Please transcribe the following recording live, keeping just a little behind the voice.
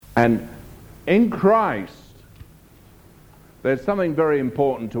And in Christ, there's something very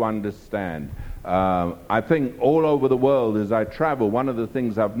important to understand. I think all over the world as I travel, one of the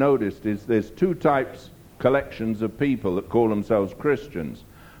things I've noticed is there's two collections of people that call themselves Christians.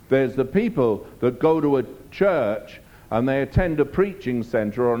 There's the people that go to a church and they attend a preaching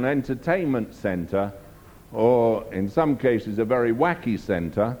center or an entertainment center, or in some cases a very wacky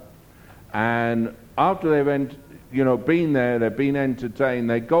center, and after they've been there, they've been entertained,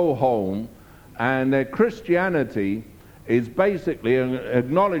 they go home, and their Christianity is basically an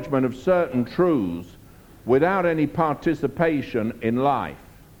acknowledgement of certain truths without any participation in life.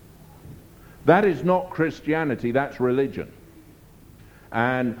 That is not Christianity, that's religion.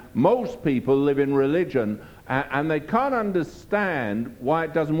 And most people live in religion and they can't understand why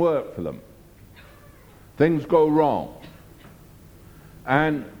it doesn't work for them. Things go wrong.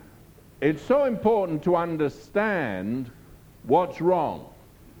 And it's so important to understand what's wrong.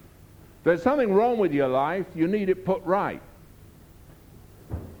 If there's something wrong with your life, you need it put right.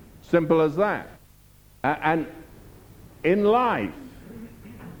 Simple as that. And in life,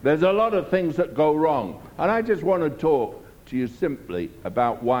 there's a lot of things that go wrong. And I just want to talk to you simply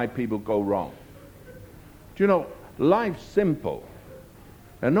about why people go wrong. Do you know, life's simple.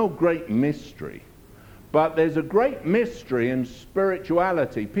 There's no great mystery. But there's a great mystery in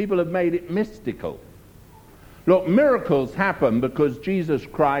spirituality. People have made it mystical. Look, miracles happen because Jesus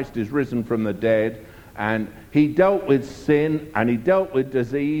Christ is risen from the dead, and he dealt with sin, and he dealt with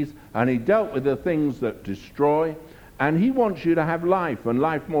disease, and he dealt with the things that destroy, and he wants you to have life, and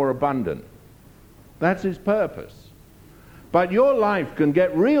life more abundant. That's his purpose. But your life can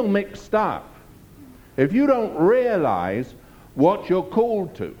get real mixed up if you don't realize what you're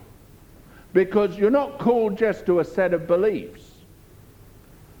called to. Because you're not called just to a set of beliefs.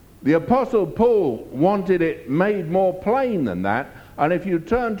 The Apostle Paul wanted it made more plain than that. And if you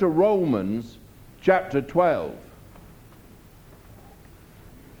turn to Romans chapter 12,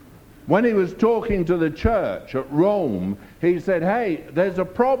 when he was talking to the church at Rome, he said, hey, there's a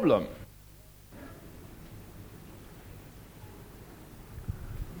problem.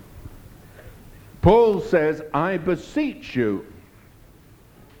 Paul says, I beseech you,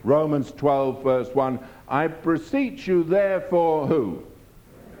 Romans 12 verse 1, I beseech you therefore who?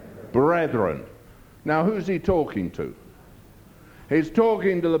 Brethren. Now who's he talking to? He's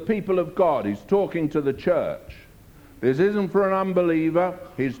talking to the people of God. He's talking to the church. This isn't for an unbeliever.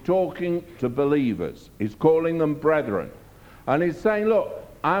 He's talking to believers. He's calling them brethren. And he's saying, look,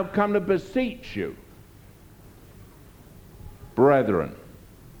 I've come to beseech you, brethren.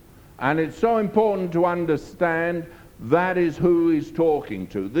 And it's so important to understand that is who he's talking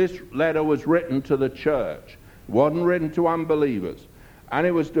to. This letter was written to the church. It wasn't written to unbelievers. And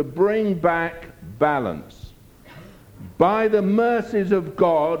it was to bring back balance. By the mercies of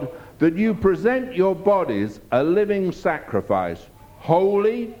God, that you present your bodies a living sacrifice,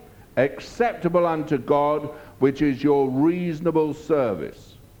 holy, acceptable unto God, which is your reasonable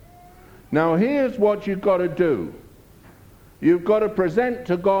service. Now here's what you've got to do. You've got to present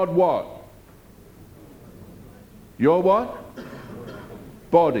to God what? Your what?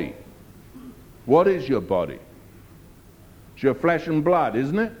 Body. What is your body? It's your flesh and blood,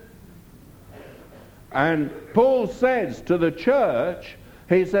 isn't it? And Paul says to the church,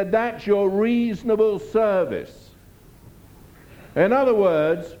 he said, that's your reasonable service. In other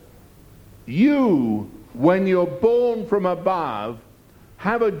words, you, when you're born from above,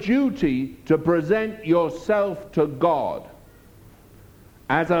 have a duty to present yourself to God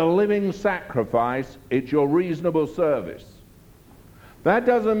as a living sacrifice. It's your reasonable service. That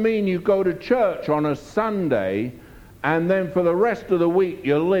doesn't mean you go to church on a Sunday and then for the rest of the week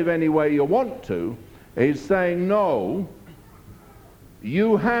you live any way you want to. He's saying, no,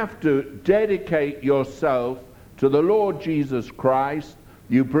 you have to dedicate yourself to the Lord Jesus Christ.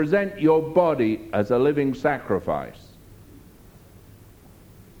 You present your body as a living sacrifice.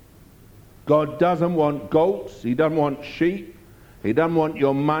 God doesn't want goats. He doesn't want sheep. He doesn't want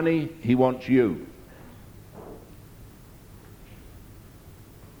your money. He wants you.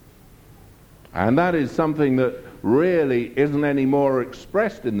 And that is something that really isn't any more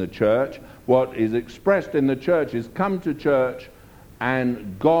expressed in the church. What is expressed in the church is come to church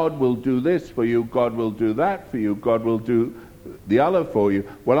and God will do this for you, God will do that for you, God will do the other for you.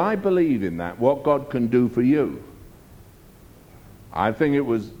 Well, I believe in that, what God can do for you. I think it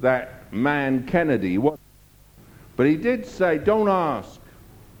was that man Kennedy. But he did say, don't ask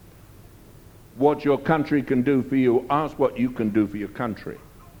what your country can do for you, ask what you can do for your country.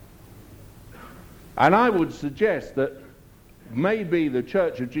 And I would suggest that maybe the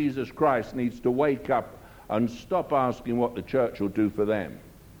Church of Jesus Christ needs to wake up and stop asking what the church will do for them.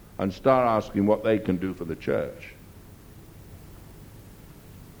 and start asking what they can do for the church.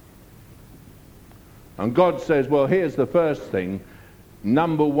 And God says, well, here's the first thing.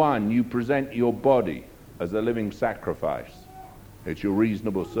 Number one, you present your body as a living sacrifice. It's your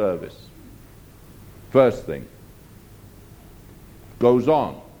reasonable service. First thing. Goes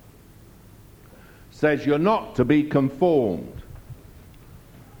on. Says you're not to be conformed.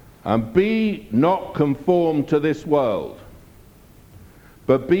 And be not conformed to this world,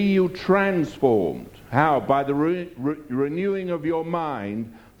 but be you transformed. How? By the renewing of your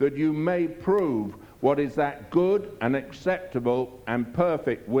mind, that you may prove what is that good and acceptable and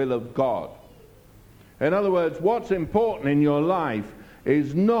perfect will of God. In other words, what's important in your life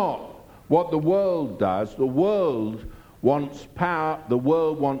is not what the world does. The world wants power, the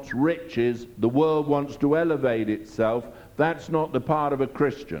world wants riches, the world wants to elevate itself. That's not the part of a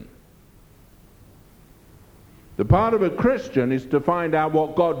Christian. The part of a Christian is to find out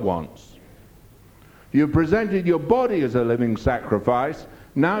what God wants. You've presented your body as a living sacrifice.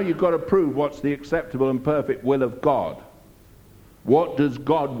 Now you've got to prove what's the acceptable and perfect will of God. What does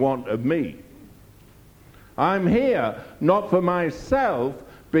God want of me? I'm here not for myself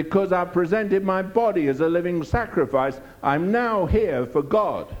because I've presented my body as a living sacrifice. I'm now here for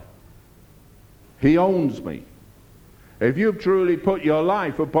God. He owns me. If you've truly put your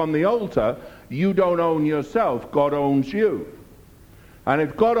life upon the altar, you don't own yourself. God owns you. And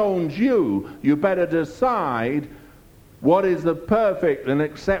if God owns you, you better decide what is the perfect and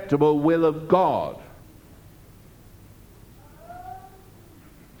acceptable will of God.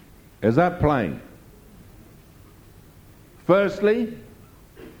 Is that plain? Firstly,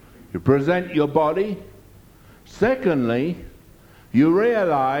 you present your body. Secondly, you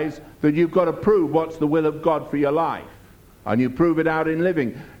realize that you've got to prove what's the will of God for your life. And you prove it out in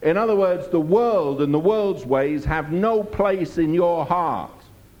living. In other words, the world and the world's ways have no place in your heart.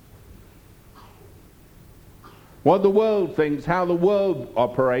 What the world thinks, how the world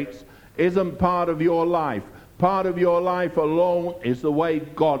operates, isn't part of your life. Part of your life alone is the way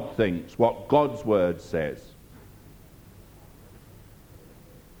God thinks, what God's word says.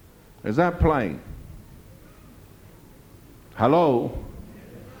 Is that plain? Hello?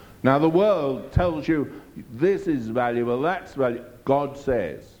 Now the world tells you this is valuable, that's valuable. God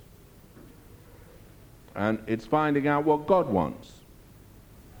says. And it's finding out what God wants.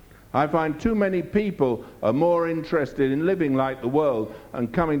 I find too many people are more interested in living like the world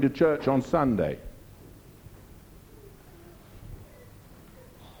and coming to church on Sunday.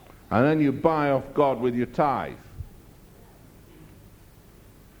 And then you buy off God with your tithe.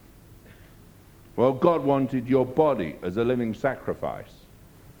 Well, God wanted your body as a living sacrifice.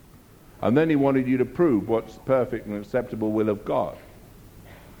 And then he wanted you to prove what's the perfect and acceptable will of God.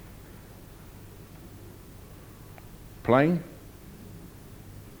 Plain?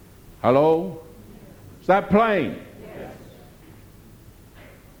 Hello? Is that plain? Yes.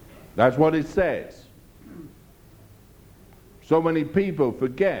 That's what it says. So many people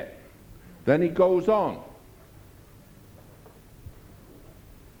forget. Then he goes on.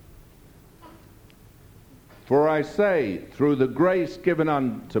 For I say, through the grace given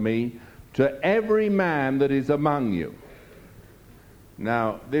unto me, to every man that is among you.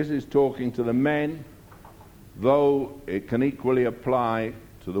 Now, this is talking to the men, though it can equally apply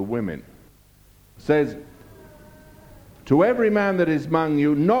to the women. It says, to every man that is among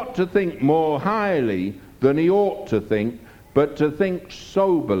you, not to think more highly than he ought to think, but to think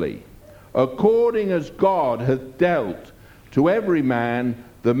soberly, according as God hath dealt to every man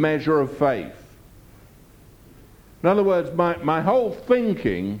the measure of faith. In other words, my whole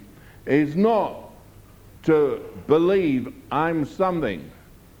thinking is not to believe I'm something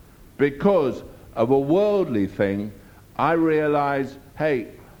because of a worldly thing. I realize, hey,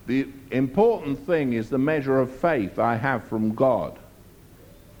 the important thing is the measure of faith I have from God.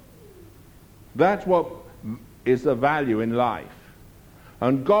 That's what is the value in life.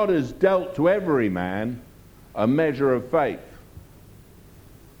 And God has dealt to every man a measure of faith.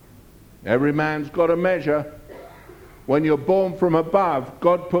 Every man's got a measure. When you're born from above,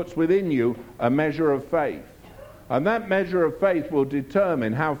 God puts within you a measure of faith. And that measure of faith will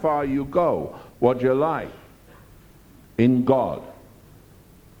determine how far you go, what you're like in God.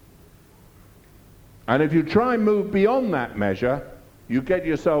 And if you try and move beyond that measure, you get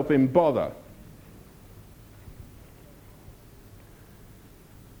yourself in bother.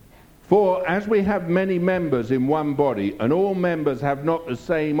 For as we have many members in one body, and all members have not the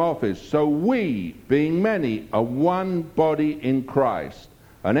same office, so we, being many, are one body in Christ,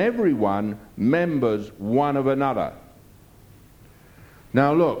 and everyone members one of another.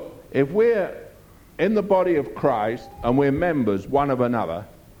 Now look, if we're in the body of Christ, and we're members one of another,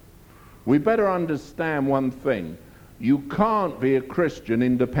 We better understand one thing. You can't be a Christian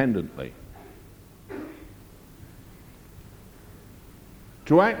independently.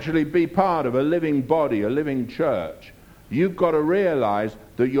 To actually be part of a living body, a living church, you've got to realize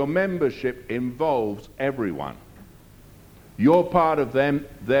that your membership involves everyone. You're part of them,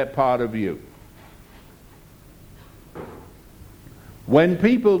 they're part of you. When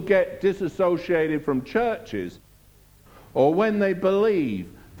people get disassociated from churches, or when they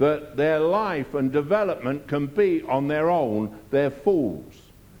believe that their life and development can be on their own, they're fools.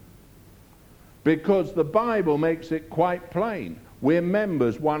 Because the Bible makes it quite plain. We're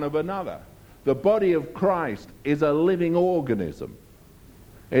members one of another. The body of Christ is a living organism.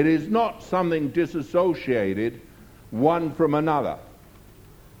 It is not something disassociated one from another.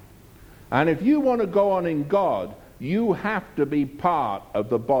 And if you want to go on in God, you have to be part of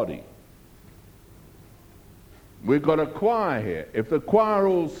the body. We've got a choir here. If the choir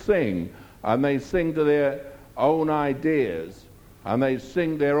all sing, and they sing to their own ideas, and they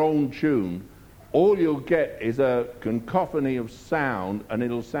sing their own tune, all you'll get is a cacophony of sound, and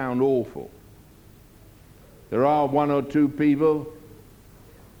it'll sound awful. There are one or two people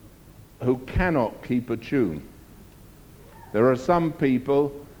who cannot keep a tune. There are some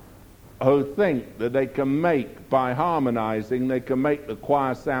people who think that they can make, by harmonizing, they can make the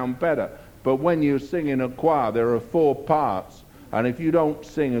choir sound better. But when you sing in a choir, there are 4 parts, and if you don't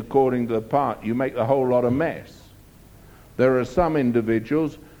sing according to the part, you make the whole lot of mess. There are some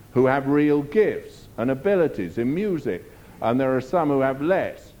individuals who have real gifts and abilities in music, and there are some who have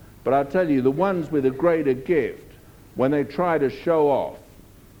less. But I tell you, the ones with a greater gift, when they try to show off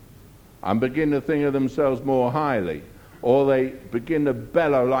and begin to think of themselves more highly, or they begin to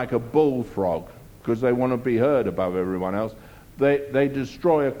bellow like a bullfrog because they want to be heard above everyone else, they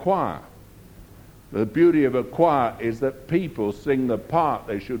destroy a choir. The beauty of a choir is that people sing the part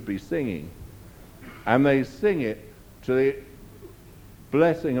they should be singing, and they sing it to the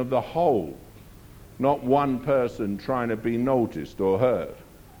blessing of the whole, not one person trying to be noticed or heard.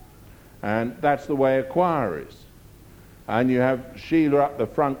 And that's the way a choir is. And you have Sheila up the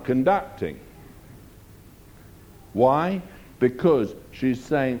front conducting. Why? Because she's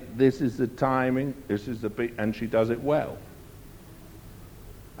saying, this is the timing, this is the beat, and she does it well.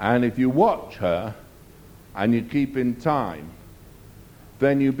 And if you watch her and you keep in time,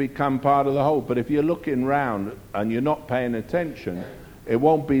 then you become part of the whole. But if you're looking round and you're not paying attention, it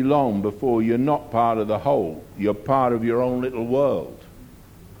won't be long before you're not part of the whole. You're part of your own little world.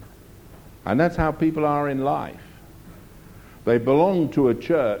 And that's how people are in life. They belong to a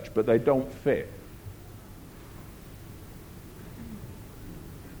church, but they don't fit.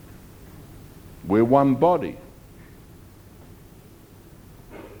 We're one body.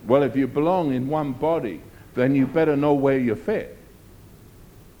 Well, if you belong in one body, then you better know where you fit.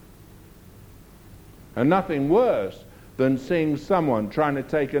 And nothing worse than seeing someone trying to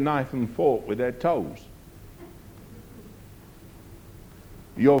take a knife and fork with their toes.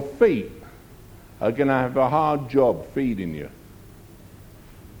 Your feet are going to have a hard job feeding you.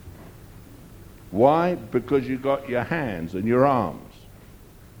 Why? Because you've got your hands and your arms.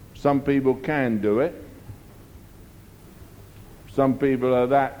 Some people can do it. Some people are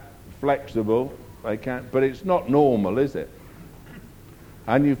that flexible, they can't. But it's not normal, is it?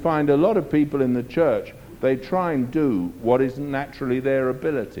 And you find a lot of people in the church, they try and do what isn't naturally their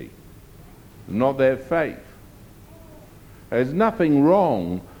ability, not their faith. There's nothing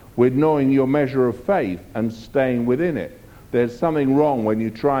wrong with knowing your measure of faith and staying within it. There's something wrong when you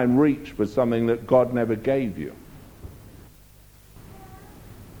try and reach for something that God never gave you.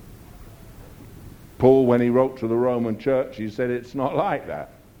 Paul, when he wrote to the Roman church, he said it's not like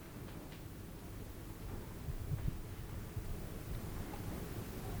that.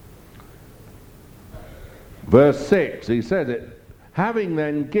 Verse 6, he said it, having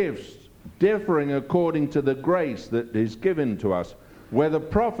then gifts differing according to the grace that is given to us, whether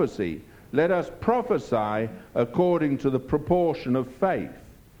prophecy, let us prophesy according to the proportion of faith,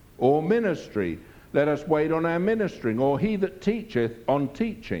 or ministry, let us wait on our ministering, or he that teacheth on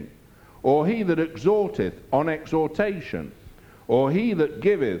teaching, or he that exhorteth on exhortation, or he that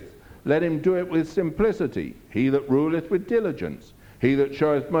giveth, let him do it with simplicity, he that ruleth with diligence, he that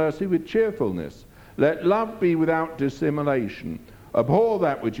showeth mercy with cheerfulness. Let love be without dissimulation. Abhor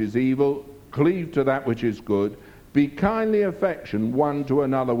that which is evil, cleave to that which is good. Be kindly affectioned one to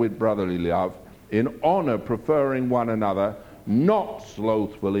another with brotherly love, in honor preferring one another, not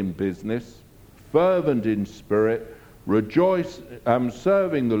slothful in business, fervent in spirit,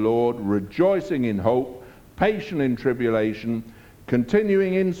 serving the Lord, rejoicing in hope, patient in tribulation,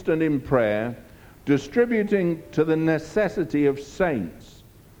 continuing instant in prayer, distributing to the necessity of saints,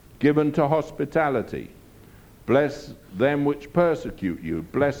 given to hospitality. Bless them which persecute you.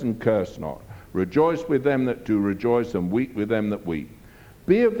 Bless and curse not. Rejoice with them that do rejoice, and weep with them that weep.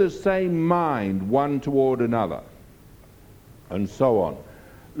 Be of the same mind one toward another. And so on.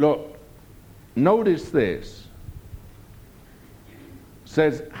 Look, notice this. It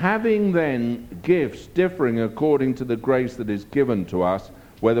says, having then gifts differing according to the grace that is given to us,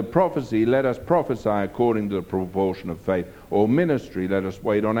 whether prophecy, let us prophesy according to the proportion of faith, or ministry, let us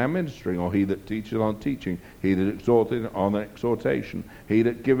wait on our ministering, or he that teacheth on teaching, he that exhorteth on exhortation, he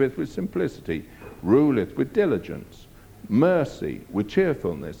that giveth with simplicity, ruleth with diligence, mercy with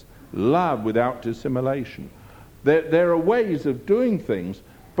cheerfulness, love without dissimulation. There are ways of doing things,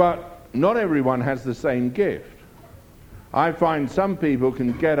 but not everyone has the same gift. I find some people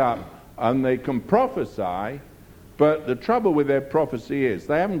can get up and they can prophesy, but the trouble with their prophecy is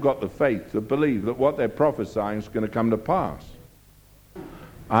they haven't got the faith to believe that what they're prophesying is going to come to pass.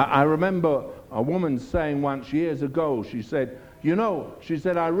 I remember a woman saying once years ago, she said,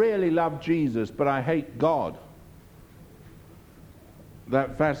 I really love Jesus, but I hate God.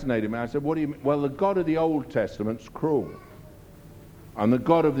 That fascinated me. I said, what do you mean? Well, the God of the Old Testament's cruel. And the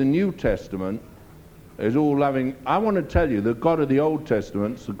God of the New Testament is all loving. I want to tell you, the God of the Old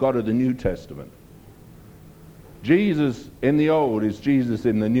Testament's the God of the New Testament. Jesus in the Old is Jesus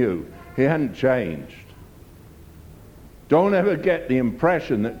in the New. He hadn't changed. Don't ever get the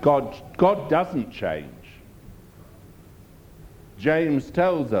impression that God doesn't change. James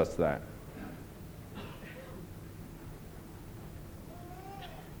tells us that.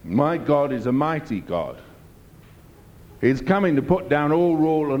 My God is a mighty God. He's coming to put down all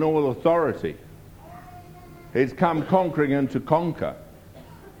rule and all authority. He's come conquering and to conquer.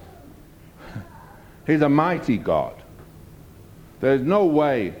 He's a mighty God. There's no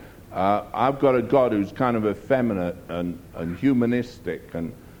way I've got a God who's kind of effeminate and humanistic,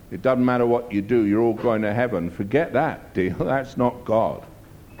 and it doesn't matter what you do, you're all going to heaven. Forget that deal. That's not God.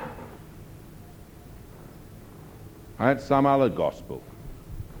 That's some other gospel.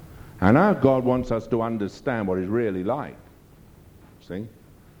 And our God wants us to understand what he's really like. See?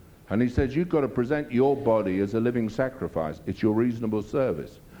 And he says, you've got to present your body as a living sacrifice. It's your reasonable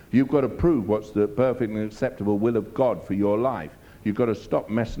service. You've got to prove what's the perfect and acceptable will of God for your life. You've got to stop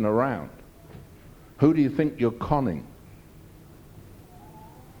messing around. Who do you think you're conning?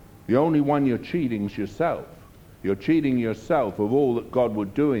 The only one you're cheating is yourself. You're cheating yourself of all that God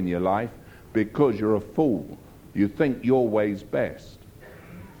would do in your life because you're a fool. You think your way's best.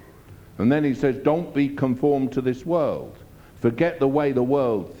 And then he says, don't be conformed to this world. Forget the way the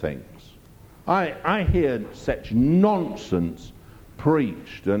world thinks. I hear such nonsense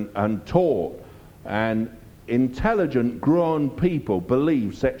preached and taught, and intelligent, grown people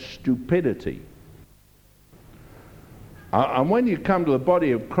believe such stupidity. And when you come to the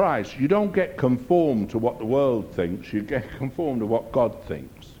body of Christ, you don't get conformed to what the world thinks, you get conformed to what God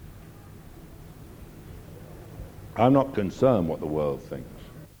thinks. I'm not concerned what the world thinks.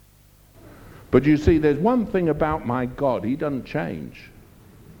 But you see, there's one thing about my God, he doesn't change.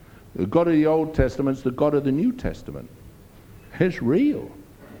 The God of the Old Testament's the God of the New Testament. It's real.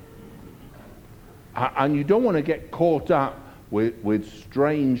 And you don't want to get caught up with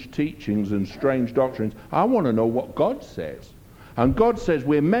strange teachings and strange doctrines. I want to know what God says. And God says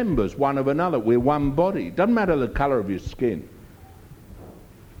we're members one of another. We're one body. It doesn't matter the color of your skin.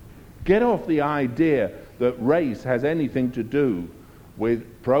 Get off the idea that race has anything to do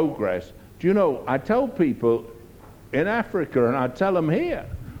with progress. Do you know, I tell people in Africa, and I tell them here,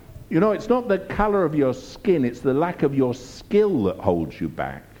 it's not the color of your skin, it's the lack of your skill that holds you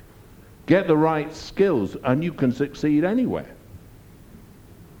back. Get the right skills and you can succeed anywhere.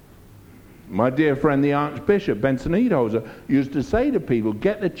 My dear friend, the Archbishop, Benson Eadhoser, used to say to people,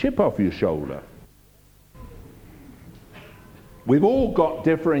 get the chip off your shoulder. We've all got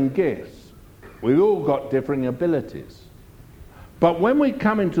differing gifts. We've all got differing abilities. But when we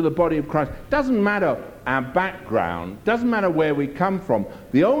come into the body of Christ, doesn't matter our background, doesn't matter where we come from.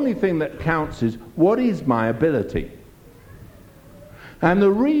 The only thing that counts is, what is my ability? And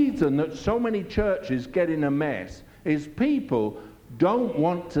the reason that so many churches get in a mess is people don't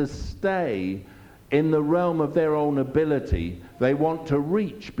want to stay in the realm of their own ability. They want to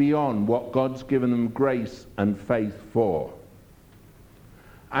reach beyond what God's given them grace and faith for.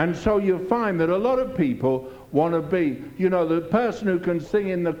 And so you find that a lot of people want to be, the person who can sing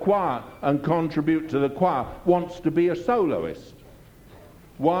in the choir and contribute to the choir wants to be a soloist.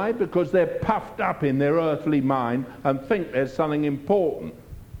 Why? Because they're puffed up in their earthly mind and think there's something important.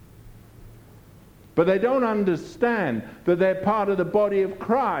 But they don't understand that they're part of the body of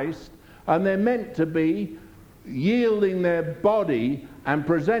Christ and they're meant to be yielding their body and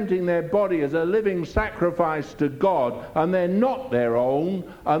presenting their body as a living sacrifice to God, and they're not their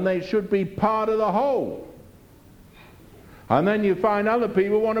own, and they should be part of the whole. And then you find other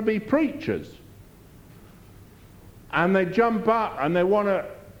people want to be preachers, and they jump up and they want to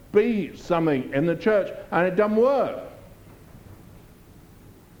be something in the church, and it doesn't work.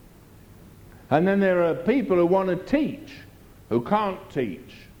 And then there are people who want to teach, who can't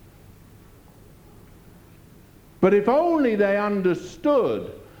teach. But if only they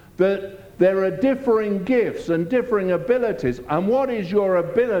understood that there are differing gifts and differing abilities, and what is your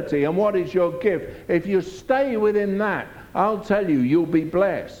ability and what is your gift, if you stay within that, I'll tell you, you'll be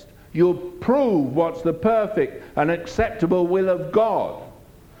blessed. You'll prove what's the perfect and acceptable will of God.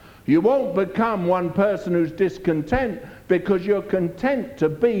 You won't become one person who's discontent, because you're content to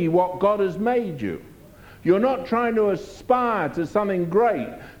be what God has made you. You're not trying to aspire to something great.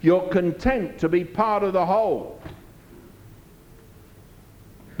 You're content to be part of the whole.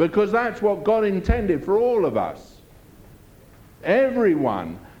 Because that's what God intended for all of us.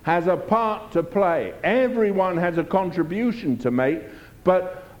 Everyone has a part to play. Everyone has a contribution to make,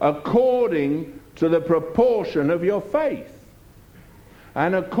 but according to the proportion of your faith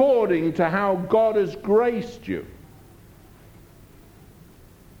and according to how God has graced you.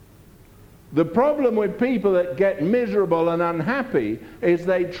 The problem with people that get miserable and unhappy is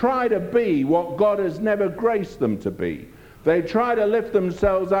they try to be what God has never graced them to be. They try to lift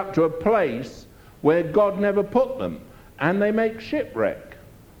themselves up to a place where God never put them, and they make shipwreck,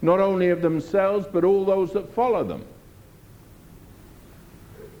 not only of themselves, but all those that follow them.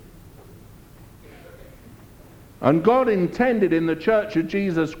 And God intended in the Church of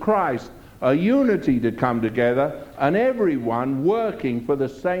Jesus Christ a unity to come together, and everyone working for the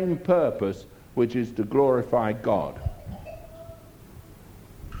same purpose, which is to glorify God.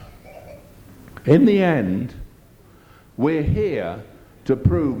 In the end, we're here to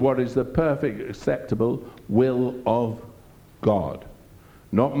prove what is the perfect, acceptable will of God.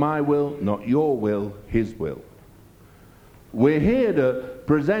 Not my will, not your will, His will. We're here to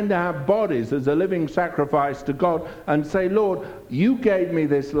present our bodies as a living sacrifice to God and say, Lord, you gave me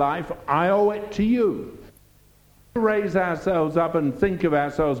this life, I owe it to you. Raise ourselves up and think of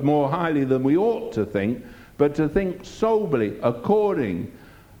ourselves more highly than we ought to think, but to think soberly according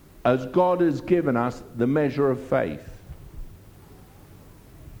as God has given us the measure of faith.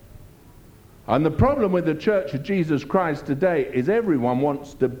 And the problem with the Church of Jesus Christ today is everyone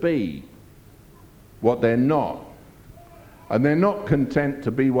wants to be what they're not. And they're not content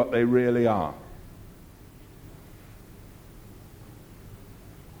to be what they really are.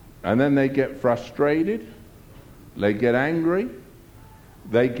 And then they get frustrated, they get angry,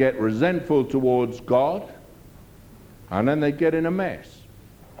 they get resentful towards God, and then they get in a mess.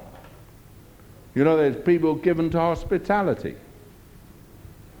 You know, there's people given to hospitality.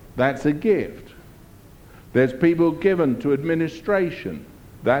 That's a gift. There's people given to administration.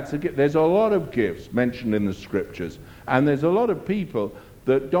 That's a gift. There's a lot of gifts mentioned in the Scriptures. And there's a lot of people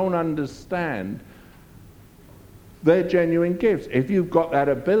that don't understand their genuine gifts. If you've got that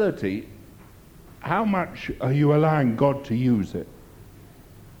ability, how much are you allowing God to use it?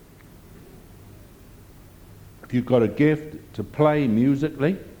 If you've got a gift to play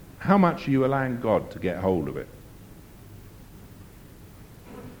musically, how much are you allowing God to get hold of it?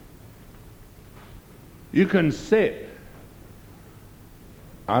 You can sit,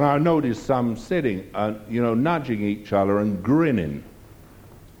 and I noticed some sitting and, nudging each other and grinning.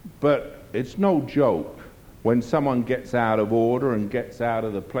 But it's no joke. When someone gets out of order and gets out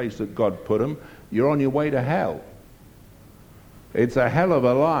of the place that God put them, you're on your way to hell. It's a hell of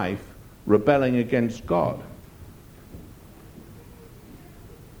a life rebelling against God.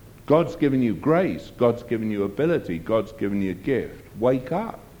 God's given you grace. God's given you ability. God's given you a gift. Wake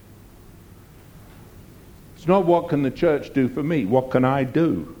up. It's not what can the church do for me. What can I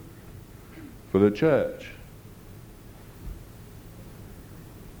do for the church?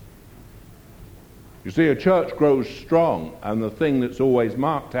 You see, a church grows strong, and the thing that's always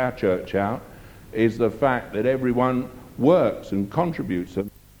marked our church out is the fact that everyone works and contributes.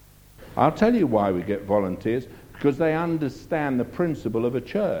 I'll tell you why we get volunteers, because they understand the principle of a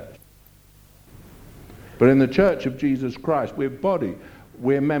church. But in the Church of Jesus Christ, we're body.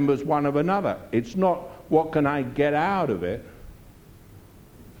 We're members one of another. It's not, what can I get out of it?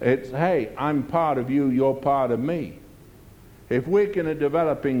 It's, hey, I'm part of you, you're part of me. If we're going to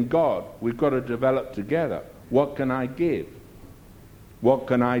develop in God, we've got to develop together. What can I give? What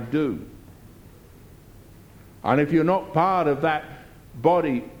can I do? And if you're not part of that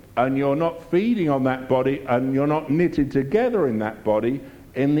body, and you're not feeding on that body, and you're not knitted together in that body,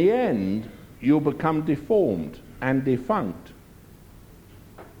 in the end, you'll become deformed and defunct.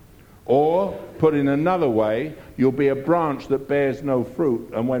 Or, put in another way, you'll be a branch that bears no fruit,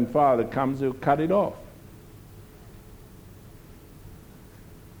 and when Father comes, he'll cut it off.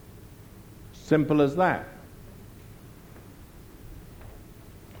 Simple as that.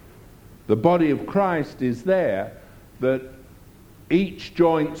 The body of Christ is there that each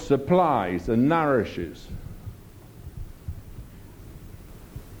joint supplies and nourishes.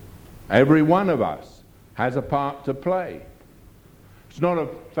 Every one of us has a part to play. It's not a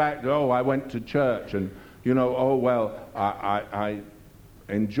fact, I went to church and, I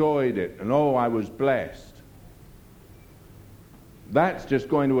enjoyed it and, I was blessed. That's just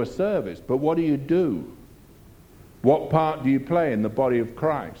going to a service. But what do you do? What part do you play in the body of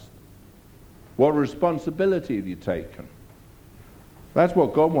Christ? What responsibility have you taken? That's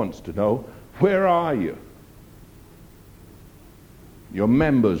what God wants to know. Where are you? You're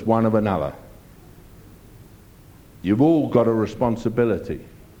members one of another. You've all got a responsibility.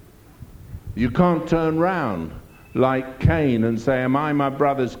 You can't turn round like Cain and say, am I my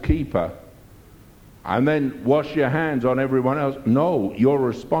brother's keeper? And then wash your hands on everyone else. No, you're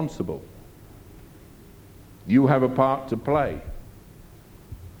responsible. You have a part to play.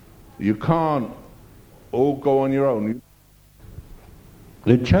 You can't all go on your own.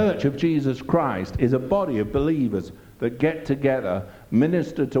 The Church of Jesus Christ is a body of believers that get together,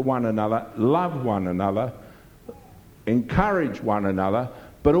 minister to one another, love one another, encourage one another,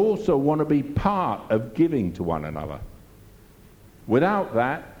 but also want to be part of giving to one another. Without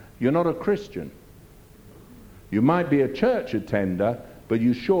that, you're not a Christian. You might be a church attender, but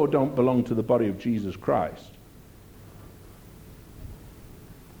you sure don't belong to the body of Jesus Christ.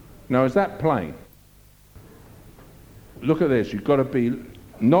 Now, is that plain? Look at this. You've got to be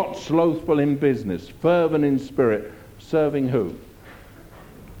not slothful in business, fervent in spirit, serving who?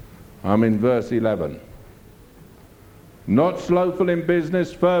 I'm in verse 11. Not slothful in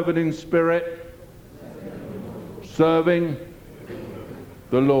business, fervent in spirit, serving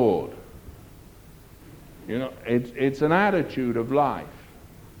the Lord. It's an attitude of life.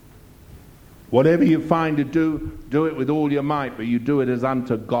 Whatever you find to do, do it with all your might, but you do it as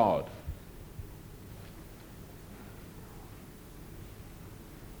unto God.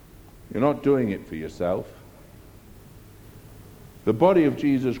 You're not doing it for yourself. The body of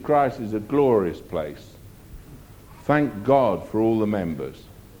Jesus Christ is a glorious place. Thank God for all the members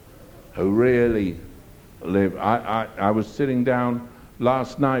who really live. I was sitting down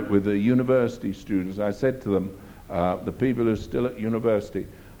last night with the university students. I said to them, the people who are still at university,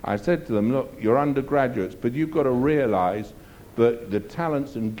 I said to them, look, you're undergraduates, but you've got to realize that the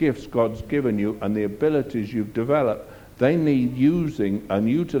talents and gifts God's given you and the abilities you've developed, they need using and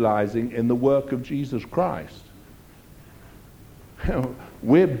utilizing in the work of Jesus Christ.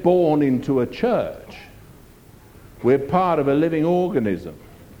 We're born into a church. We're part of a living organism.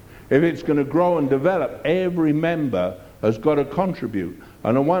 If it's going to grow and develop, every member has got to contribute.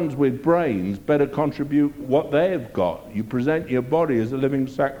 And the ones with brains better contribute what they've got. You present your body as a living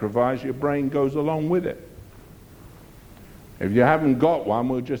sacrifice, your brain goes along with it. If you haven't got one,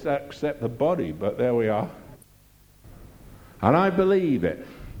 we'll just accept the body, but there we are. And I believe it.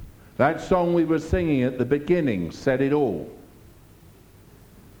 That song we were singing at the beginning said it all.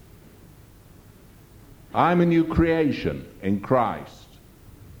 I'm a new creation in Christ.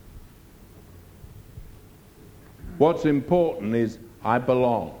 What's important is I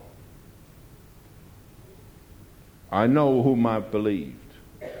belong. I know whom I've believed.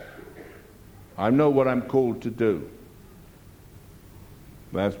 I know what I'm called to do.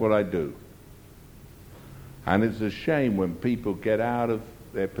 That's what I do. And it's a shame when people get out of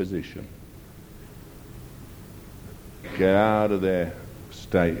their position, get out of their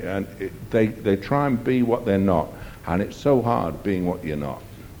state, and they try and be what they're not. And it's so hard being what you're not.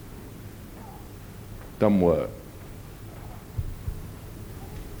 Doesn't work.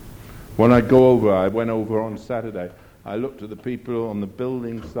 When I went over on Saturday, I looked at the people on the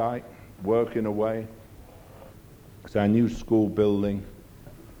building site, working away. It's our new school building.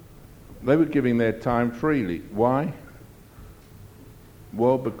 They were giving their time freely. Why?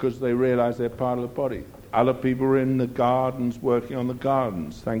 Well, because they realize they're part of the body. Other people are in the gardens working on the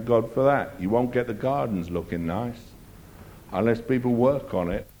gardens. Thank God for that. You won't get the gardens looking nice unless people work on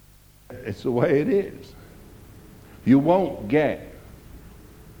it. It's the way it is. You won't get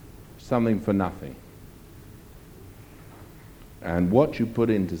something for nothing. And what you put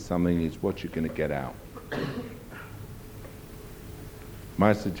into something is what you're going to get out.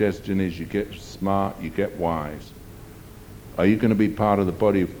 My suggestion is you get smart, you get wise. Are you going to be part of the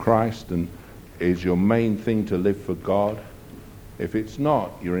body of Christ, and is your main thing to live for God? If it's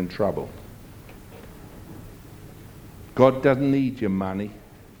not, you're in trouble. God doesn't need your money.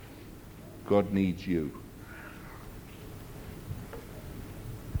 God needs you.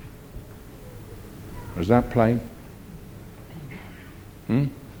 Is that plain?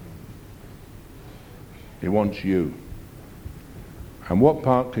 He wants you. And what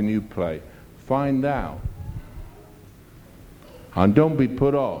part can you play? Find out. And don't be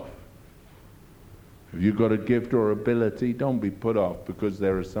put off. If you've got a gift or ability, don't be put off, because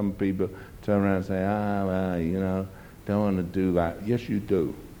there are some people turn around and say, well, don't want to do that. Yes, you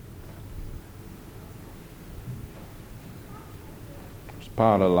do. It's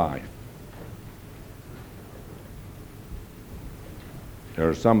part of life. There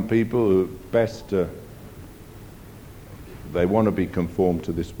are some people who they want to be conformed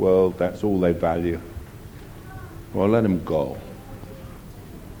to this world. That's all they value. Well, let them go.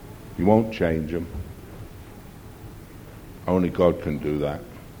 You won't change them. Only God can do that.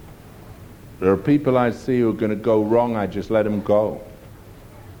 There are people I see who are going to go wrong. I just let them go.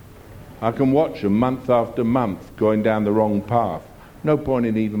 I can watch them month after month going down the wrong path. No point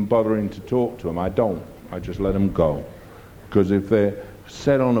in even bothering to talk to them. I don't. I just let them go. Because if they're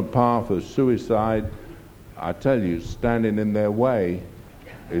set on a path of suicide, I tell you, standing in their way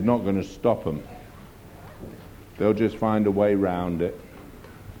is not going to stop them. They'll just find a way round it.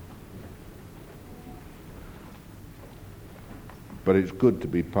 But it's good to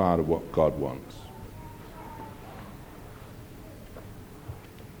be part of what God wants.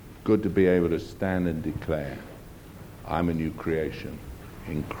 Good to be able to stand and declare, I'm a new creation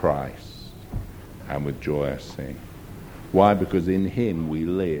in Christ, and with joy I sing. Why? Because in Him we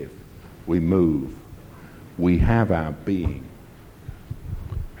live, we move, we have our being.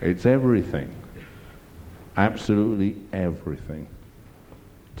 It's everything, absolutely everything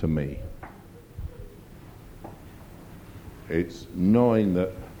to me. It's knowing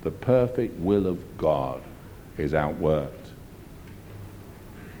that the perfect will of God is outworked.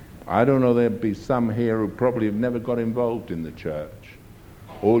 I don't know, there'd be some here who probably have never got involved in the church.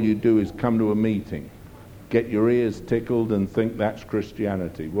 All you do is come to a meeting, get your ears tickled and think that's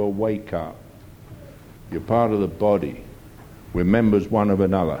Christianity. Well, wake up. You're part of the body. We're members one of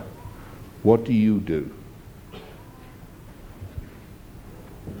another. What do you do?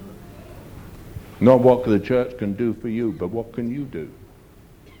 Not what the church can do for you, but what can you do?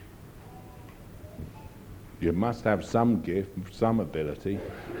 You must have some gift, some ability,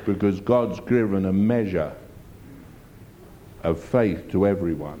 because God's given a measure of faith to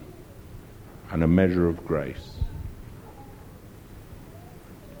everyone and a measure of grace.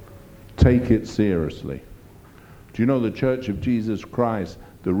 Take it seriously. Do you know the Church of Jesus Christ,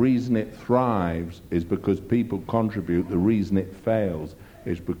 the reason it thrives is because people contribute. The reason it fails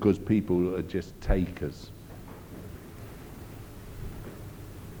is because people are just takers.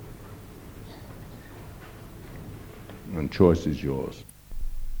 And choice is yours.